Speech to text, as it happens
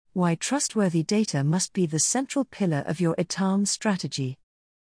Why trustworthy data must be the central pillar of your ETAM strategy.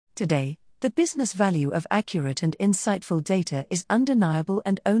 Today, the business value of accurate and insightful data is undeniable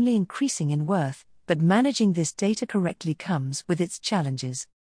and only increasing in worth, but managing this data correctly comes with its challenges.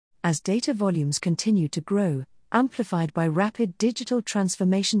 As data volumes continue to grow, amplified by rapid digital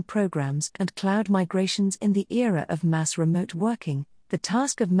transformation programs and cloud migrations in the era of mass remote working, the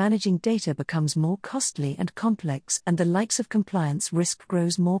task of managing data becomes more costly and complex, and the likes of compliance risk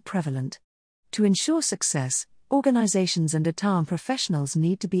grows more prevalent. To ensure success, organizations and ETAM professionals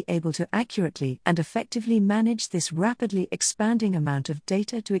need to be able to accurately and effectively manage this rapidly expanding amount of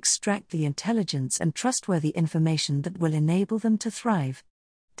data to extract the intelligence and trustworthy information that will enable them to thrive.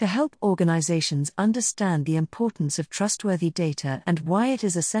 To help organizations understand the importance of trustworthy data and why it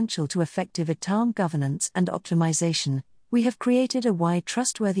is essential to effective ETAM governance and optimization, we have created a Why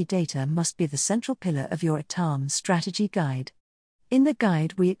Trustworthy Data Must Be the Central Pillar of Your ETAM Strategy Guide. In the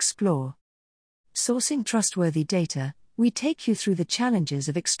guide, we explore sourcing trustworthy data. We take you through the challenges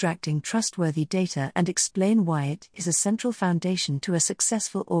of extracting trustworthy data and explain why it is a central foundation to a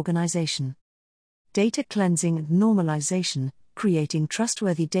successful organization. Data cleansing and normalization. Creating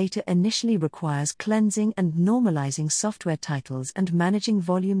trustworthy data initially requires cleansing and normalizing software titles and managing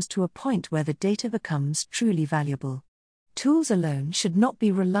volumes to a point where the data becomes truly valuable. Tools alone should not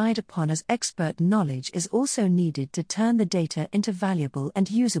be relied upon, as expert knowledge is also needed to turn the data into valuable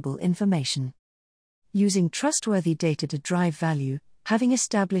and usable information. Using trustworthy data to drive value. Having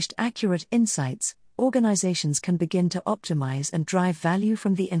established accurate insights, organizations can begin to optimize and drive value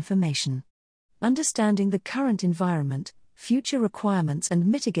from the information. Understanding the current environment, future requirements, and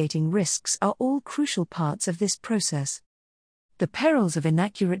mitigating risks are all crucial parts of this process. The perils of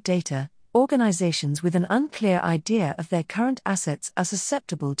inaccurate data. Organizations with an unclear idea of their current assets are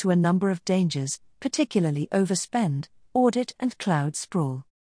susceptible to a number of dangers, particularly overspend, audit, and cloud sprawl.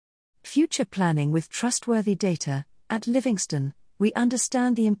 Future planning with trustworthy data. At Livingston, we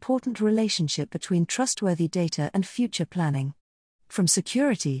understand the important relationship between trustworthy data and future planning. From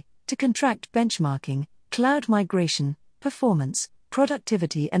security to contract benchmarking, cloud migration, performance,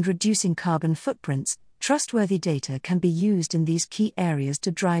 productivity, and reducing carbon footprints, trustworthy data can be used in these key areas to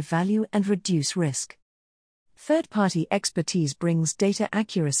drive value and reduce risk. Third-party expertise brings data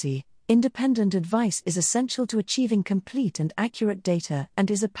accuracy. Independent advice is essential to achieving complete and accurate data and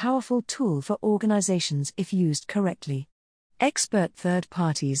is a powerful tool for organizations if used correctly. Expert third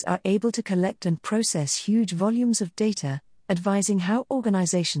parties are able to collect and process huge volumes of data, advising how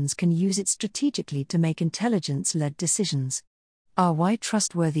organizations can use it strategically to make intelligence-led decisions. Our Why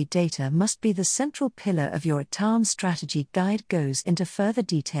Trustworthy Data Must Be the Central Pillar of Your ETAM Strategy Guide goes into further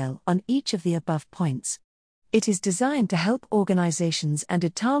detail on each of the above points. It is designed to help organizations and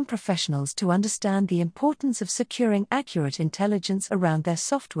ETAM professionals to understand the importance of securing accurate intelligence around their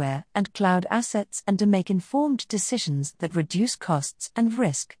software and cloud assets and to make informed decisions that reduce costs and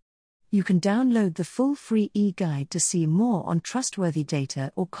risk. You can download the full free e-guide to see more on trustworthy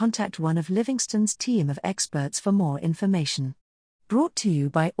data or contact one of Livingston's team of experts for more information. Brought to you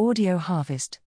by Audio Harvest.